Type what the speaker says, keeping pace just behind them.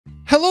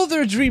Hello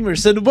there,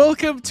 dreamers, and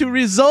welcome to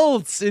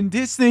results in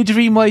Disney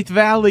Dreamlight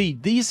Valley.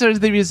 These are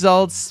the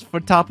results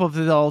for Top of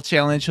the Doll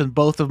challenge on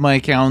both of my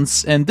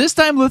accounts, and this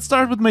time let's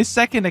start with my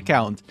second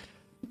account.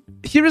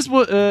 Here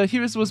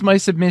was my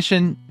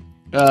submission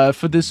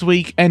for this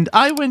week, and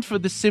I went for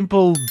the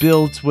simple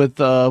build with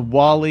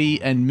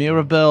Wally and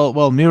Mirabelle.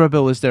 Well,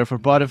 Mirabelle is there for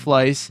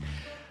butterflies.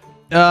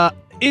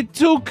 It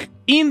took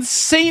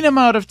insane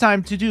amount of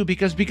time to do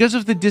because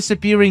of the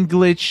disappearing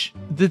glitch.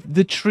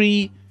 The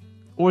tree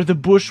or the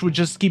bush would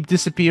just keep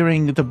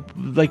disappearing.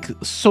 Like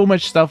so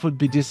much stuff would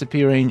be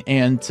disappearing,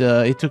 and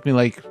it took me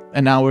like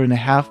an hour and a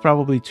half,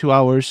 probably 2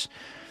 hours,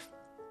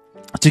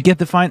 to get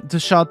the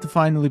shot to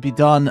finally be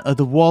done.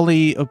 The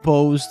Wally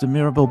opposed, the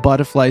Mirabelle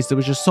butterflies. There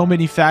was just so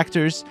many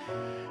factors,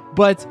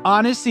 but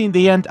honestly, in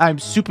the end, I'm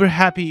super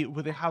happy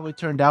with how it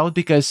turned out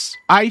because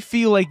I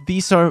feel like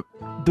these are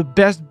the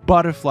best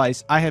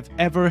butterflies I have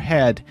ever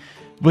had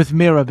with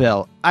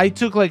Mirabelle. I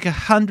took like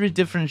 100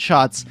 different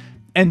shots.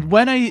 And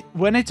when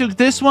I took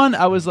this one,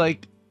 I was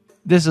like,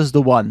 this is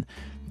the one.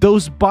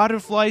 Those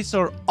butterflies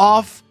are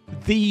off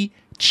the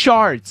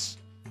charts.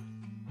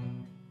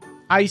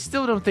 I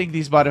still don't think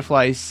these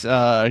butterflies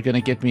are going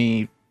to get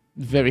me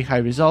very high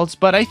results,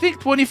 but I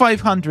think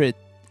 2500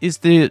 is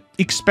the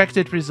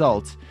expected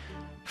result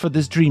for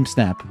this Dream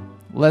Snap.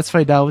 Let's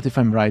find out if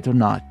I'm right or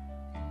not.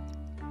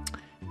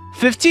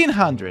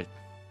 1500.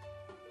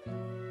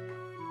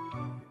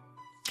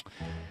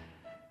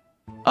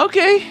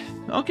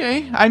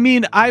 Okay. I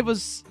mean, I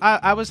was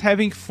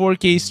having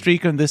 4K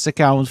streak on this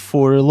account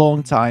for a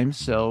long time,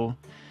 so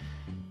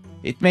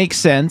it makes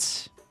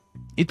sense.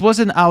 It was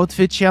an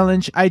outfit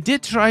challenge. I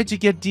did try to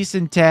get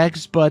decent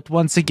tags, but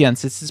once again,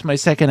 since this is my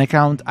second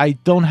account, I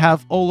don't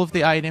have all of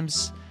the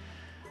items.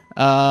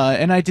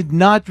 And I did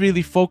not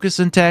really focus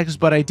on tags,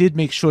 but I did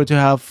make sure to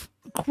have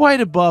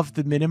quite above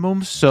the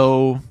minimum,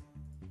 so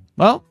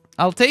well,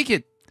 I'll take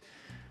it.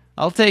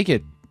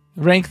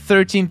 Rank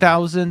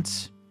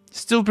 13,000.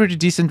 Still pretty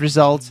decent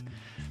result.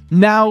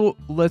 Now,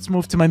 let's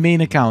move to my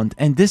main account.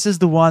 And this is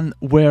the one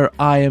where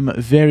I am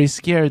very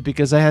scared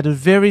because I had a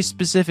very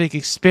specific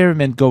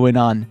experiment going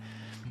on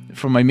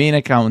for my main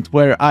account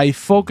where I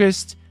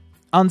focused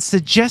on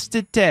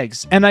suggested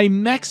tags and I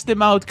maxed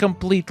them out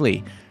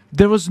completely.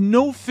 There was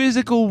no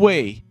physical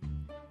way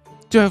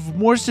to have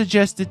more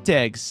suggested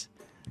tags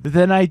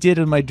than I did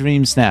on my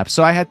Dream Snap.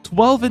 So I had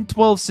 12 and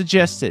 12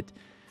 suggested.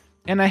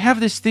 And I have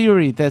this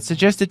theory that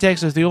suggested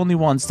tags are the only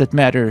ones that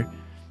matter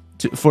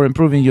for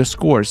improving your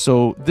score,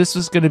 so this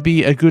was going to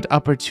be a good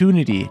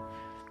opportunity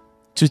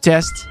to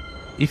test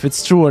if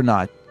it's true or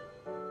not.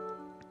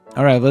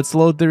 Alright, let's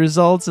load the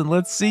results and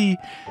let's see.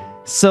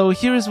 So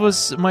here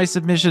was my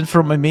submission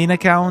from my main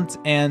account,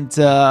 and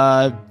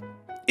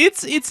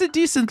it's a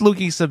decent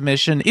looking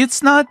submission.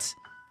 It's not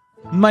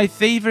my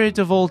favorite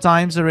of all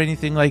times or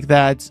anything like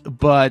that,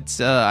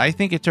 but I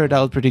think it turned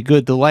out pretty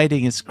good. The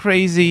lighting is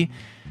crazy.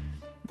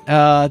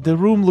 The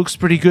room looks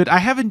pretty good. I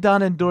haven't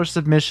done indoor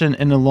submission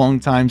in a long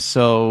time,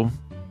 so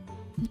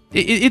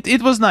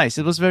it was nice.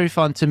 It was very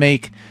fun to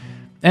make.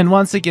 And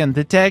once again,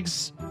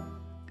 the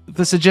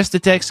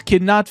suggested tags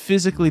cannot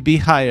physically be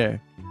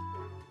higher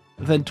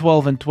than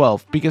 12 and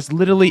 12 because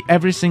literally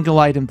every single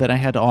item that I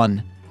had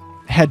on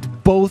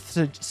had both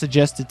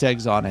suggested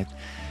tags on it.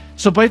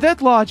 So by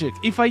that logic,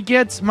 if I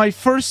get my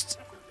first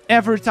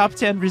ever top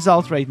 10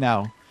 result right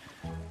now,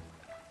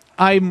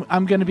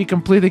 I'm gonna be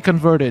completely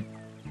converted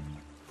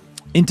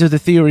into the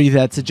theory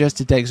that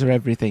suggested tags are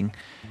everything.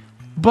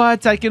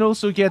 But I can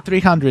also get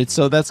 300,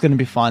 so that's going to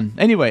be fun.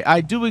 Anyway,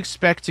 I do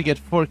expect to get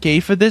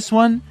 4K for this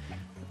one.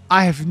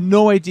 I have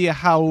no idea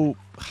how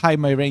high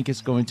my rank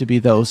is going to be,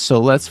 though, so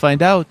let's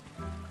find out.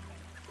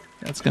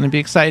 That's going to be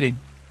exciting.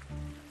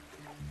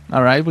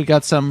 Alright, we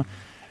got some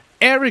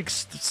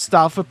Eric's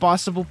stuff, a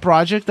possible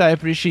project. I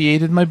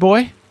appreciated, my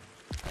boy.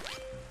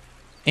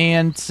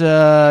 And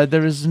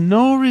there is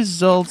no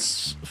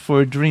results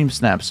for Dream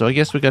Snap, so I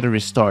guess we got to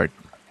restart.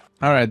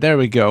 Alright, there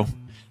we go.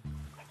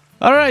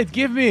 Alright,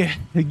 give me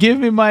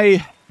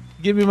my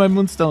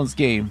Moonstones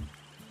game.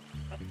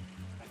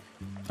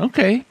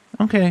 Okay.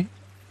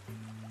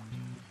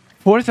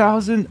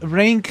 4,000,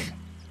 rank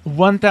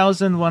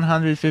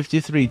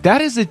 1,153. That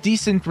is a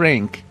decent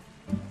rank.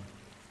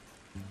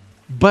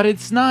 But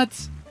it's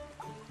not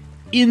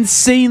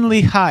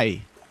insanely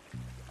high.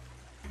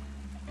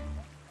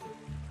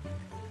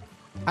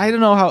 I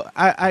don't know how,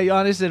 I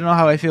honestly don't know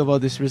how I feel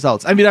about these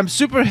results. I mean, I'm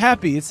super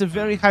happy. It's a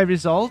very high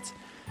result,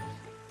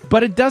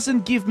 but it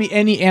doesn't give me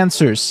any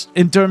answers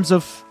in terms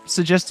of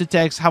suggested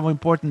tags, how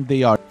important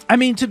they are. I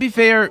mean, to be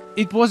fair,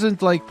 it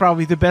wasn't like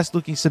probably the best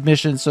looking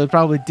submission, so it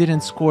probably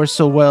didn't score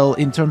so well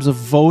in terms of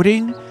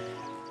voting.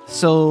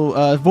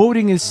 So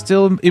voting is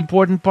still an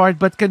important part,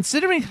 but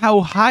considering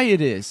how high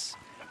it is,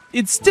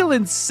 it's still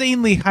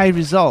insanely high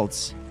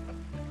results.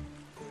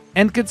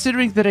 And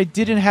considering that I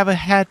didn't have a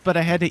hat, but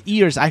I had the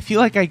ears, I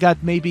feel like I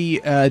got maybe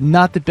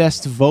not the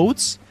best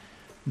votes,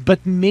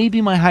 but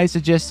maybe my high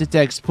suggested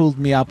tags pulled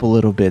me up a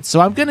little bit.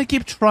 So I'm gonna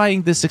keep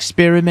trying this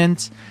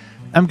experiment.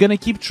 I'm gonna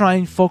keep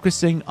trying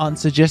focusing on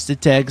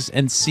suggested tags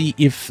and see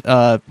if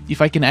I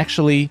can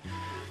actually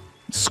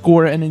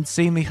score an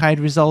insanely high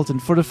result,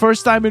 and for the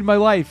first time in my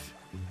life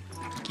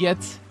get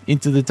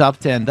into the top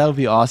 10. That would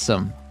be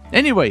awesome.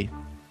 Anyway,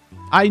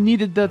 I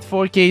needed that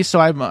 4K, so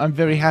I'm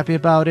very happy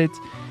about it.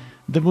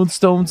 The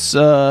moonstones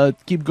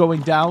keep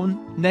going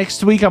down.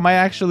 Next week I might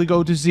actually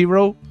go to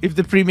 0 if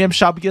the premium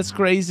shop gets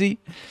crazy.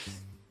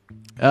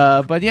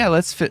 But yeah,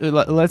 let's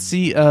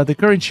see the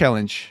current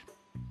challenge.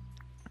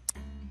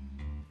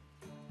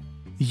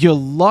 Your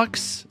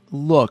luck's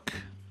look.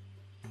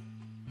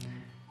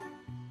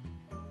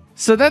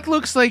 So that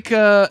looks like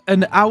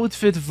an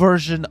outfit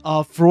version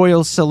of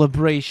Royal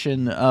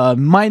Celebration,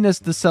 minus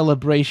the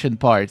celebration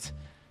part.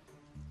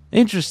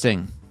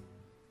 Interesting.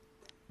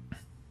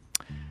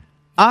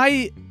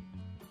 I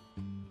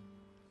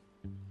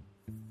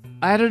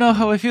don't know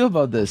how I feel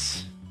about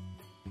this.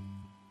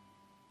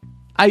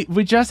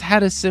 We just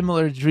had a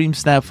similar dream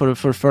snap for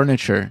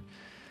furniture.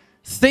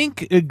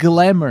 Think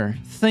glamour,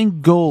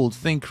 think gold,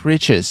 think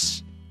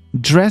riches.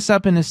 Dress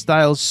up in a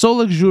style so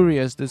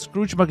luxurious that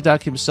Scrooge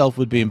McDuck himself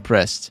would be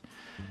impressed.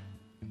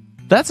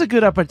 That's a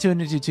good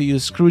opportunity to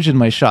use Scrooge in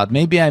my shot.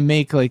 Maybe I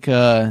make like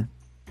a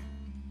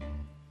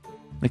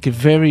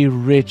very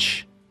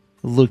rich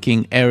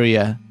looking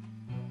area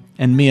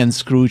and me and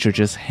Scrooge are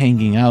just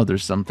hanging out or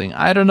something.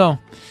 I don't know.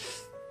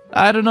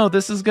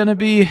 This is gonna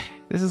be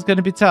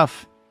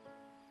tough.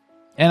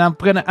 And I'm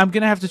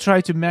gonna have to try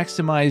to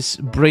maximize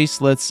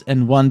bracelets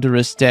and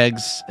wondrous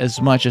tags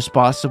as much as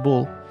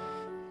possible.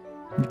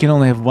 You can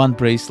only have one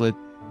bracelet.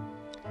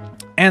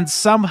 And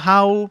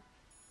somehow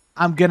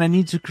I'm gonna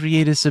need to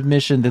create a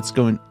submission that's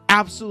going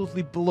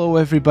absolutely blow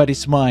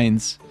everybody's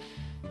minds.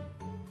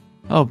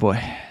 Oh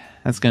boy,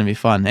 that's gonna be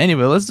fun.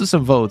 Anyway, let's do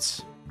some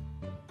votes.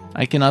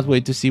 I cannot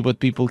wait to see what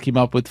people came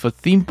up with for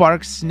theme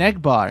park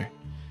snack bar.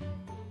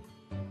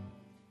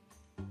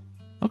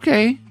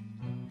 Okay.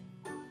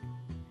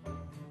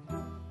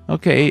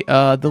 Okay,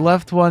 the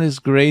left one is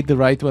great, the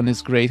right one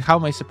is great. How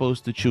am I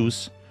supposed to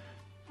choose?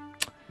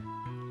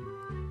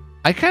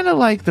 I kind of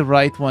like the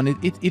right one.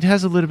 It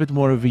has a little bit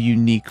more of a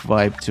unique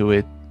vibe to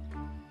it.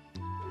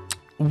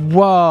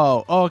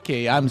 Whoa,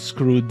 okay, I'm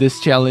screwed this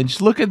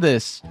challenge. Look at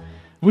this.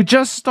 We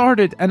just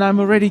started and I'm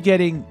already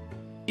getting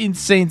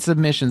insane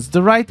submissions.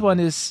 The right one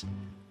is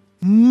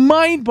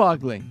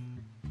mind-boggling.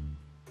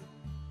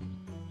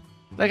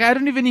 Like, I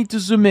don't even need to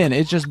zoom in.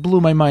 It just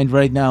blew my mind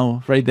right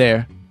now, right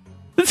there.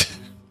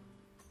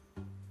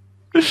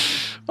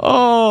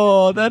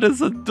 Oh, that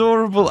is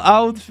adorable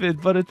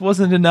outfit, but it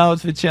wasn't an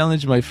outfit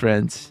challenge, my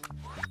friends.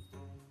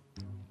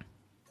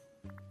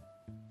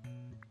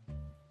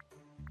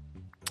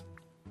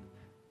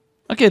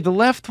 Okay, the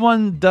left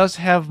one does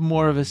have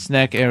more of a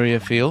snack area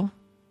feel.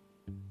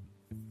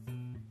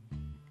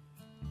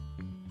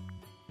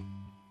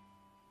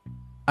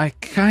 I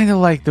kind of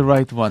like the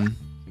right one.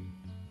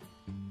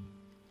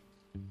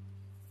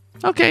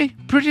 Okay,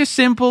 pretty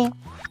simple,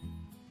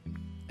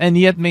 and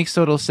yet makes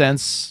total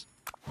sense.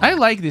 I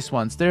like these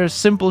ones. They're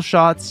simple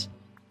shots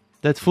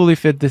that fully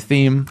fit the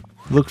theme.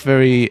 Look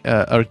very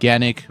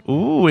organic.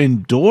 Ooh,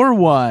 indoor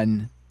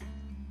one.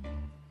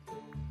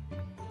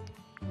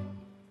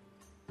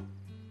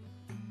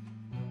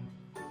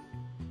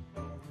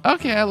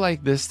 Okay, I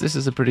like this. This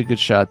is a pretty good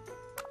shot.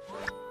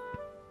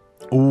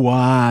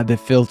 Wow, the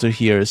filter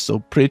here is so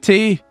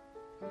pretty.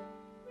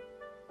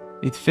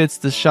 It fits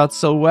the shot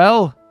so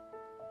well.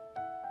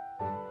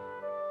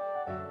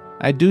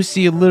 I do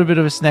see a little bit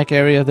of a snack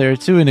area there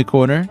too in the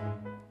corner.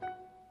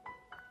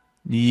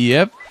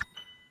 Yep.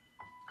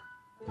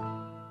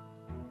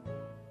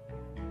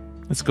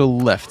 Let's go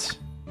left.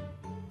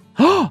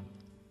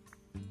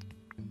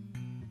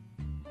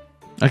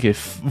 Okay,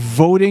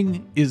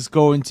 voting is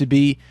going to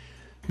be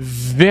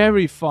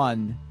very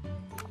fun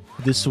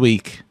this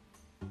week.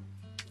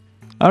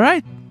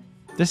 Alright,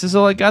 this is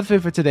all I got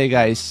for today,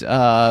 guys.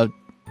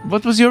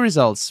 What was your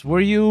results? Were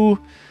you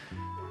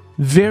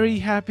very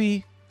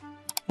happy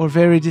or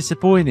very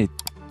disappointed?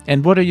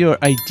 And what are your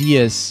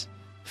ideas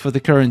for the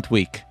current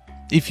week?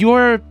 If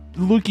you're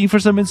looking for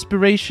some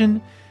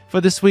inspiration for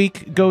this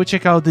week, go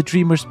check out the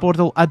Dreamers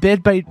portal. I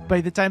bet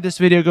by the time this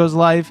video goes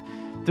live,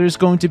 there's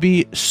going to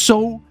be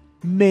so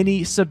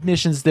many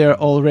submissions there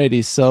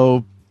already.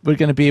 So we're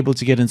going to be able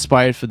to get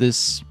inspired for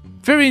this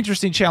very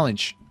interesting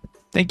challenge.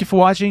 Thank you for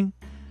watching.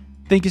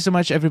 Thank you so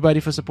much, everybody,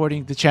 for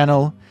supporting the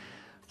channel.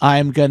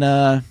 I'm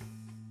gonna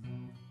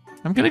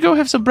go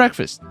have some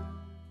breakfast.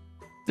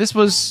 This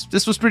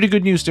was pretty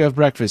good news to have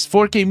breakfast.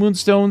 4K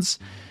moonstones.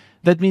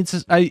 That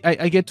means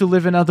I get to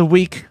live another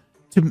week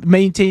to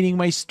maintaining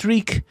my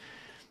streak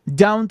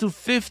down to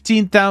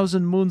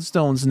 15,000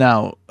 moonstones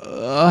now.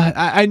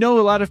 I know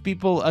a lot of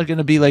people are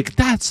gonna be like,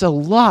 that's a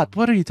lot.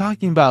 What are you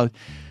talking about?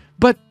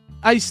 But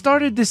I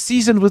started this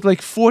season with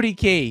like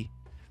 40K.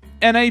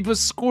 And I was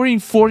scoring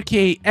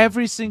 4K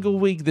every single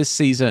week this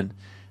season.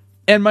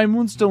 And my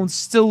moonstones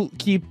still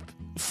keep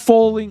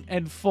falling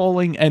and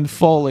falling and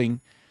falling.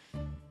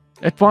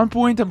 At one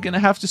point, I'm gonna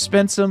have to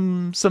spend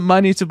some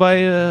money to buy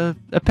a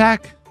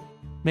pack.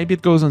 Maybe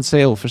it goes on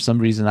sale for some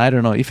reason. I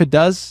don't know. If it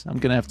does, I'm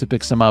gonna have to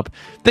pick some up.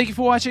 Thank you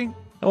for watching.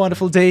 A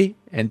wonderful day,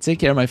 and take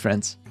care, my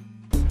friends.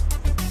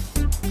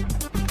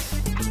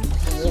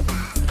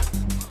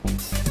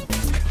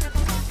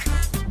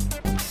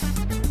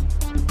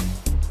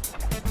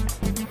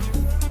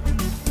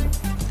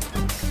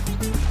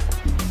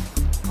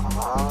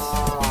 Ah.